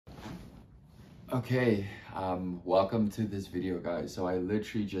Okay, welcome to this video, guys. So I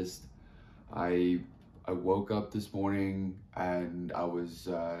literally just I woke up this morning and I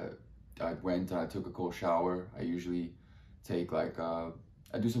went and I took a cold shower. I usually take I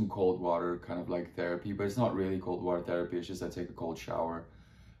do some cold water kind of like therapy, but it's not really cold water therapy. It's just I take a cold shower,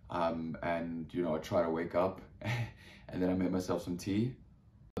 and I try to wake up, and then I make myself some tea.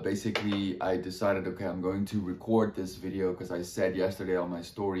 Basically, I decided, okay, I'm going to record this video because I said yesterday on my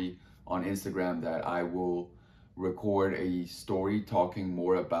story on Instagram that I will record a story talking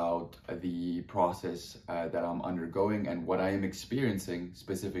more about the process that I'm undergoing and what I am experiencing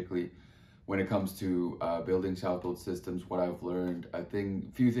specifically when it comes to building self-built systems, what I've learned. I think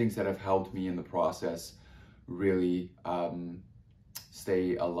a few things that have helped me in the process really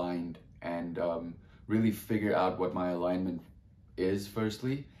stay aligned and really figure out what my alignment is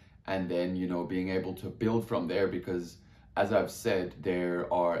firstly, and then being able to build from there, because as I've said,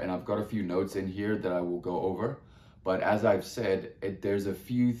 and I've got a few notes in here that I will go over, but as I've said, there's a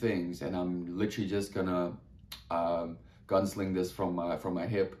few things, and I'm literally just gonna gunsling this from my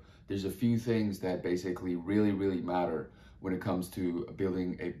hip. There's a few things that basically really matter when it comes to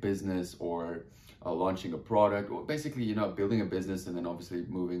building a business or launching a product, or basically building a business and then obviously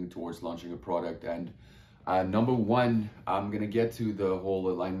moving towards launching a product. And number one, I'm gonna get to the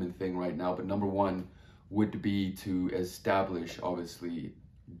whole alignment thing right now, but number one would be to establish, obviously,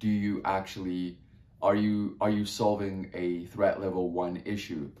 are you solving a threat level 1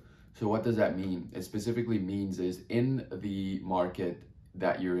 issue? So what does that mean? It specifically means is in the market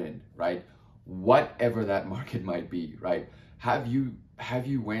that you're in, right? Whatever that market might be, right? Have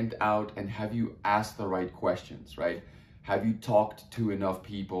you went out and have you asked the right questions, right? Have you talked to enough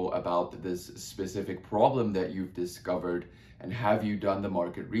people about this specific problem that you've discovered? And have you done the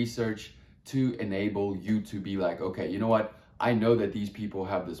market research to enable you to be like, okay, you know what? I know that these people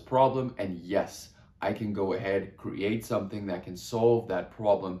have this problem, and yes, I can go ahead, create something that can solve that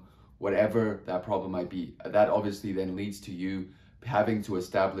problem, whatever that problem might be. That obviously then leads to you having to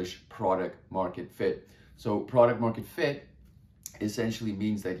establish product market fit. So product market fit essentially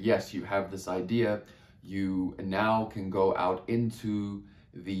means that yes, you have this idea, you now can go out into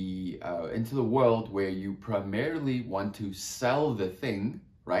the world where you primarily want to sell the thing,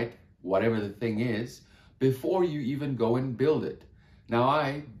 right? Whatever the thing is, before you even go and build it. Now,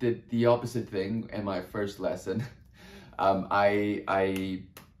 I did the opposite thing in my first lesson. I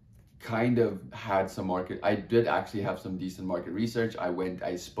kind of had I did actually have some decent market research.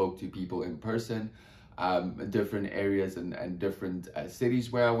 I spoke to people in person, different areas and different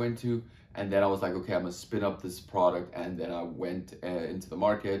cities where I went to. And then I was like, okay, I'm gonna spin up this product. And then I went into the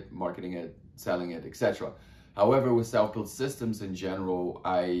market, marketing it, selling it, etc. However, with self-built systems in general,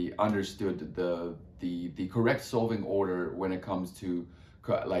 I understood the correct solving order when it comes to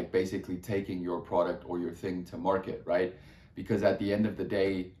like basically taking your product or your thing to market, right? Because at the end of the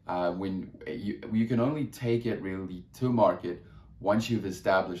day, when you can only take it really to market once you've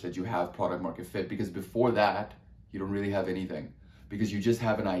established that you have product market fit, because before that, you don't really have anything, because you just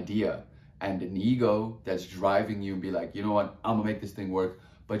have an idea and an ego that's driving you and be like, you know what, I'm gonna make this thing work,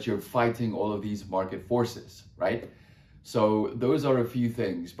 but you're fighting all of these market forces, right? So those are a few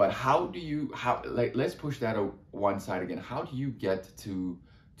things, but let's push that one side again. How do you get to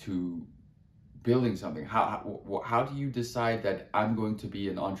building something? How do you decide that I'm going to be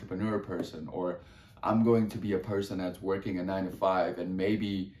an entrepreneur person, or I'm going to be a person that's working a 9 to 5 and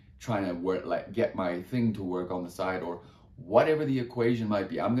maybe trying to work, like get my thing to work on the side, or whatever the equation might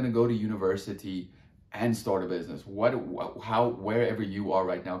be. I'm going to go to university and start a business. Wherever you are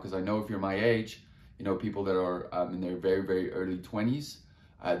right now, because I know if you're my age, people that are in their very early 20s,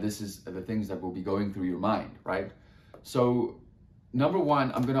 this is the things that will be going through your mind, right? So number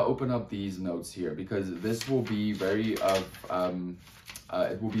one, I'm gonna open up these notes here because this will be very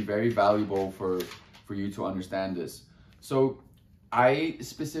it will be very valuable for you to understand this. So I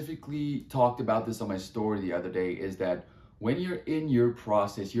specifically talked about this on my story the other day, is that when you're in your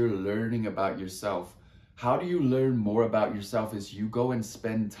process, you're learning about yourself. How do you learn more about yourself? Is you go and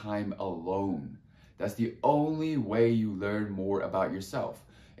spend time alone. That's the only way you learn more about yourself.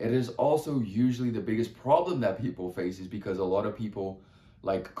 It is also usually the biggest problem that people face, is because a lot of people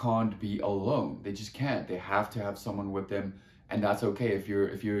can't be alone. They just can't. They have to have someone with them, and that's okay. If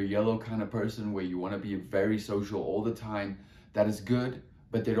you're a yellow kind of person where you want to be very social all the time, that is good,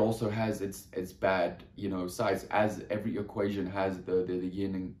 but it also has its bad sides, as every equation has the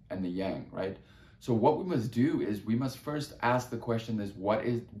yin and the yang, right? So what we must do is we must first ask the question is,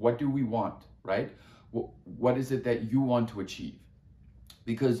 what do we want, right? What is it that you want to achieve?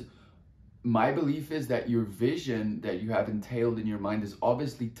 Because my belief is that your vision that you have entailed in your mind is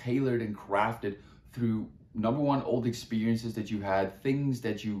obviously tailored and crafted through, number one, old experiences that you had, things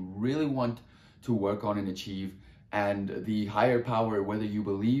that you really want to work on and achieve. And the higher power, whether you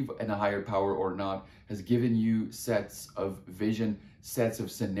believe in a higher power or not, has given you sets of vision, sets of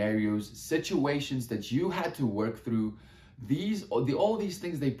scenarios, situations that you had to work through. All these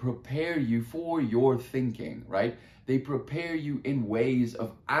things, they prepare you for your thinking, right? They prepare you in ways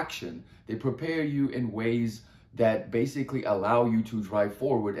of action. They prepare you in ways that basically allow you to drive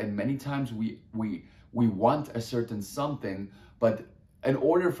forward. And many times we want a certain something, but in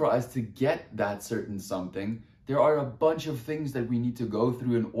order for us to get that certain something, there are a bunch of things that we need to go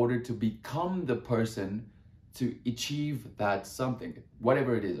through in order to become the person to achieve that something.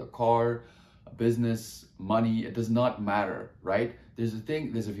 Whatever it is, a car, a business, money, it does not matter, right? There's a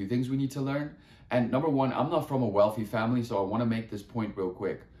few things we need to learn. And number one, I'm not from a wealthy family, so I want to make this point real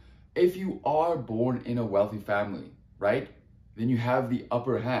quick. If you are born in a wealthy family, right, then you have the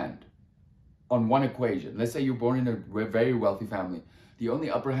upper hand on one equation. Let's say you're born in a very wealthy family. The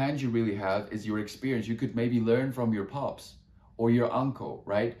only upper hand you really have is your experience. You could maybe learn from your pops or your uncle,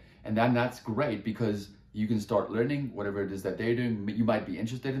 right? And then that's great because you can start learning whatever it is that they're doing. You might be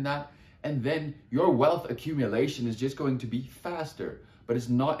interested in that. And then your wealth accumulation is just going to be faster. But it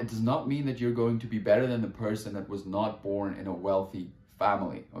does not mean that you're going to be better than the person that was not born in a wealthy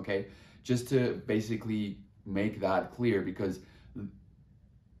family, okay? Just to basically make that clear, because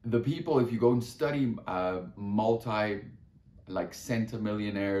the people, if you go and study like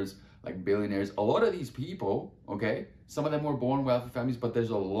centimillionaires, like billionaires, a lot of these people, okay, some of them were born wealthy families, but there's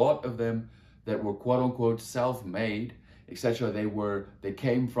a lot of them that were quote unquote self-made, etc. They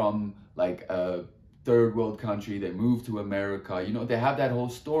came from like a third world country, they moved to America, you know, they have that whole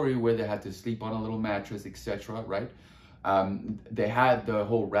story where they had to sleep on a little mattress, etc., right? They had the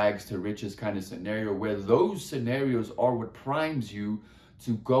whole rags to riches kind of scenario, where those scenarios are what primes you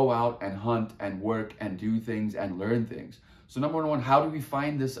to go out and hunt and work and do things and learn things. So number one, how do we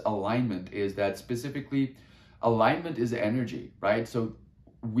find this alignment? Is that specifically alignment is energy, right? So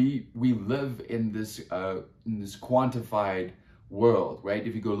we live in this quantified world, right?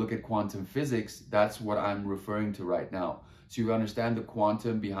 If you go look at quantum physics, that's what I'm referring to right now. So you understand the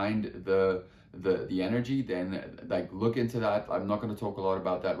quantum behind the energy, then like look into that. I'm not going to talk a lot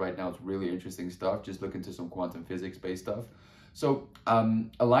about that right now. It's really interesting stuff. Just look into some quantum physics based stuff. So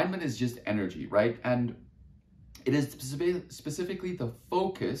alignment is just energy, right? And it is specifically the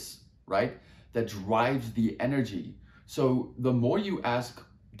focus, right, that drives the energy. So the more you ask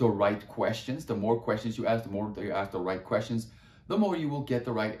the right questions, the more questions you ask, the more you ask the right questions, the more you will get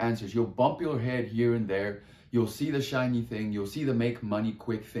the right answers. You'll bump your head here and there. You'll see the shiny thing. You'll see the make money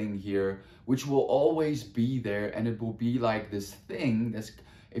quick thing here, which will always be there. And it will be like this thing that's,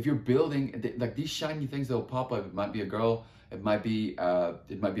 if you're building, like these shiny things that'll pop up. It might be a girl. It might be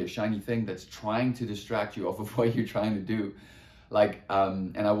a shiny thing that's trying to distract you off of what you're trying to do. Like,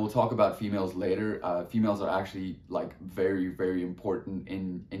 and I will talk about females later. Females are actually like very, very important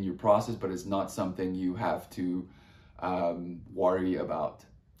in your process, but it's not something you have to worry about.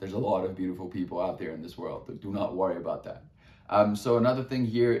 There's a lot of beautiful people out there in this world, but do not worry about that. So another thing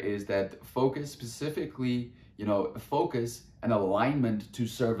here is that focus, specifically, you know, focus and alignment to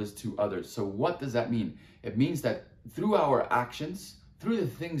service to others. So what does that mean? It means that through our actions, through the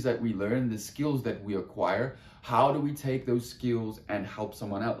things that we learn, the skills that we acquire, how do we take those skills and help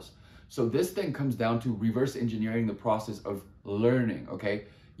someone else? So this thing comes down to reverse engineering the process of learning, okay?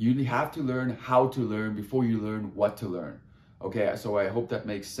 You have to learn how to learn before you learn what to learn, okay? So I hope that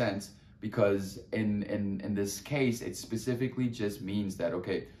makes sense, because in this case, it specifically just means that,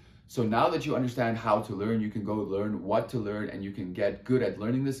 okay, so now that you understand how to learn, you can go learn what to learn, and you can get good at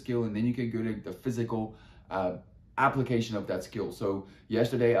learning the skill, and then you can get good at the physical application of that skill. So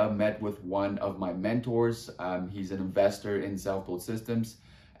yesterday I met with one of my mentors. He's an investor in Self-Built Systems,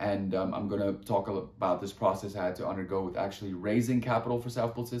 and I'm going to talk about this process I had to undergo with actually raising capital for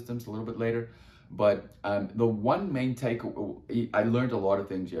Self-Built Systems a little bit later. But the one main takeaway, I learned a lot of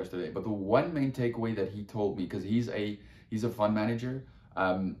things yesterday, but the one main takeaway that he told me, because he's a fund manager,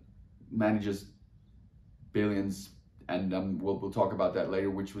 manages billions, and we'll talk about that later,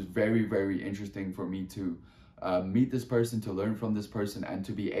 which was very, very interesting for me to meet this person, to learn from this person, and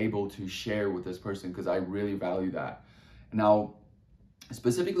to be able to share with this person, because I really value that. Now,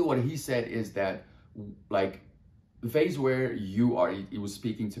 specifically what he said is that, like, the phase where you are, he was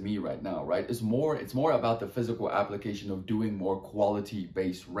speaking to me right now, right? It's more about the physical application of doing more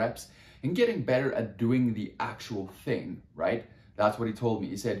quality-based reps and getting better at doing the actual thing, right? That's what he told me.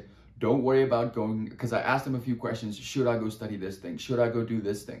 He said, don't worry about going, because I asked him a few questions. Should I go study this thing? Should I go do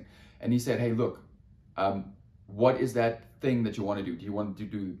this thing? And he said, hey, look, what is that thing that you want to do? Do you want to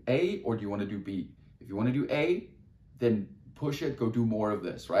do A or do you want to do B? If you want to do A, then push it, go do more of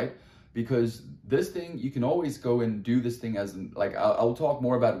this, right? Because this thing, you can always go and do this thing as in, like, I'll talk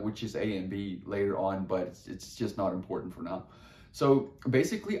more about which is A and B later on, but it's just not important for now. So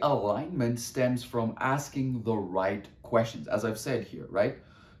basically, alignment stems from asking the right questions, as I've said here, right?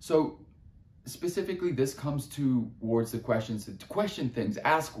 So specifically, this comes towards the questions, to question things,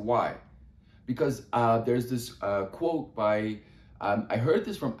 ask why. Because there's this quote by, I heard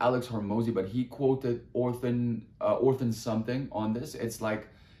this from Alex Hormozy, but he quoted Orphan something on this. It's like,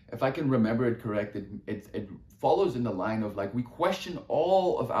 if I can remember it correct, it follows in the line of like, we question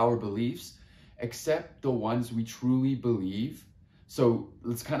all of our beliefs except the ones we truly believe. So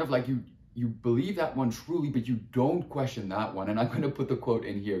it's kind of like you believe that one truly, but you don't question that one. And I'm going to put the quote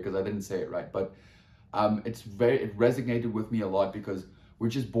in here because I didn't say it right, but it resonated with me a lot, because we're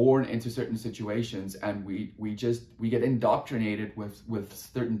just born into certain situations and we get indoctrinated with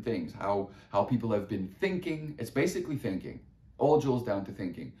certain things, how people have been thinking. It's basically thinking, all drills down to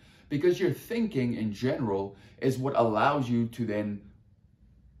thinking, because your thinking in general is what allows you to then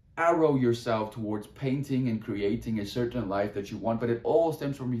arrow yourself towards painting and creating a certain life that you want. But it all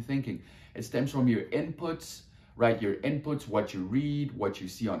stems from your thinking. It stems from your inputs, right? Your inputs, what you read, what you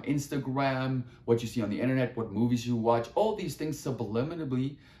see on Instagram, what you see on the internet, what movies you watch, all these things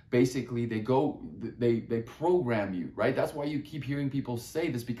subliminally, basically they program you, right? That's why you keep hearing people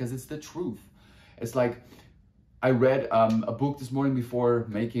say this, because it's the truth. It's like, I read a book this morning before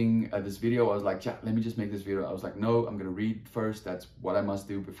making this video. I was like, let me just make this video. I was like, no, I'm gonna read first. That's what I must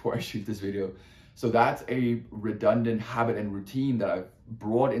do before I shoot this video. So that's a redundant habit and routine that I've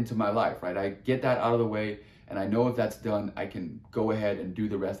brought into my life, right? I get that out of the way, and I know if that's done, I can go ahead and do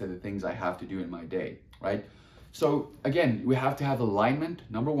the rest of the things I have to do in my day, right? So again, we have to have alignment,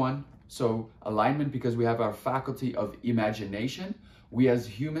 number one. So alignment, because we have our faculty of imagination. We as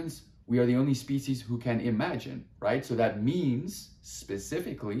humans, we are the only species who can imagine, right? So that means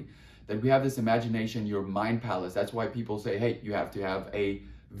specifically that we have this imagination, your mind palace. That's why people say, hey, you have to have a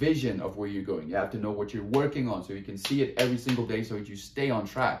vision of where you're going. You have to know what you're working on so you can see it every single day so that you stay on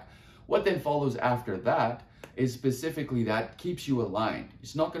track. What then follows after that is specifically that keeps you aligned.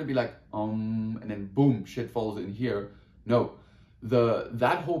 It's not going to be like, and then boom, shit falls in here. No,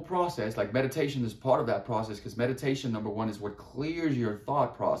 that whole process, like meditation is part of that process, because meditation, number one, is what clears your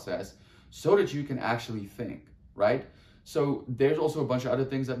thought process so that you can actually think, right? So there's also a bunch of other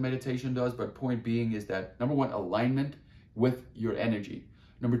things that meditation does, but point being is that, number one, alignment with your energy.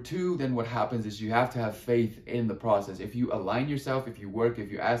 Number two, then what happens is you have to have faith in the process. If you align yourself, if you work,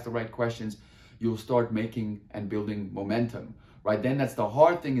 if you ask the right questions, you'll start making and building momentum, right? Then that's the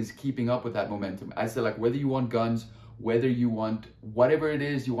hard thing, is keeping up with that momentum. I said, like, whether you want guns, whether you want whatever it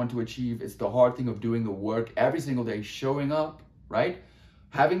is you want to achieve, it's the hard thing of doing the work every single day, showing up, right?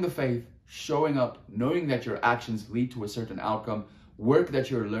 Having the faith, showing up, knowing that your actions lead to a certain outcome. Work that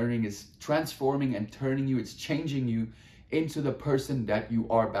you're learning is transforming and turning you, it's changing you into the person that you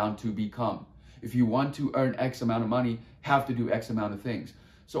are bound to become. If you want to earn X amount of money, have to do X amount of things.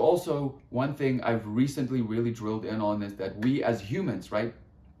 So also, one thing I've recently really drilled in on is that we as humans, right?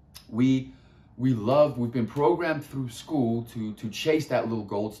 We've been programmed through school to chase that little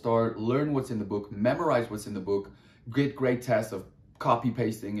gold star, learn what's in the book, memorize what's in the book, get great tests of copy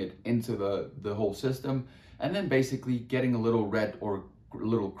pasting it into the whole system, and then basically getting a little red or a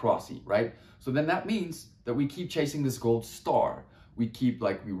little crossy, right? So then that means that we keep chasing this gold star. We keep,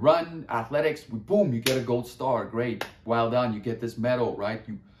 like, we run athletics, boom, you get a gold star, great, well done, you get this medal, right?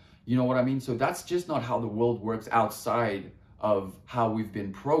 You know what I mean? So that's just not how the world works outside of how we've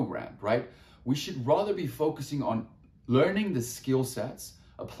been programmed, right? We should rather be focusing on learning the skill sets,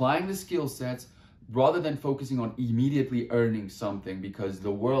 applying the skill sets, rather than focusing on immediately earning something, because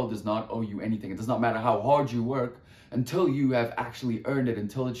the world does not owe you anything. It does not matter how hard you work until you have actually earned it,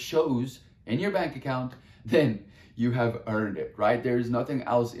 until it shows in your bank account, then you have earned it, right? There is nothing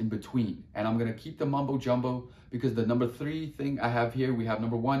else in between. And I'm going to keep the mumbo jumbo, because the number three thing I have here, we have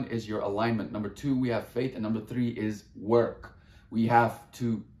number one is your alignment. Number two, we have faith. And number three is work. We have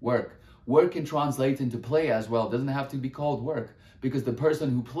to work. Work can translate into play as well. It doesn't have to be called work, because the person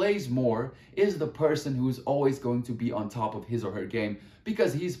who plays more is the person who is always going to be on top of his or her game,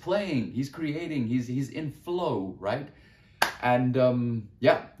 because he's playing, he's creating, he's in flow, right? And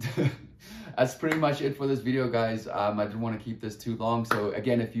yeah, that's pretty much it for this video, guys. I didn't want to keep this too long. So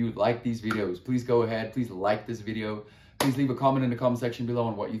again, if you like these videos, please go ahead, please like this video. Please leave a comment in the comment section below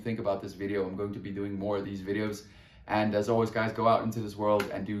on what you think about this video. I'm going to be doing more of these videos. And as always, guys, go out into this world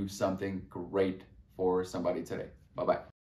and do something great for somebody today. Bye-bye.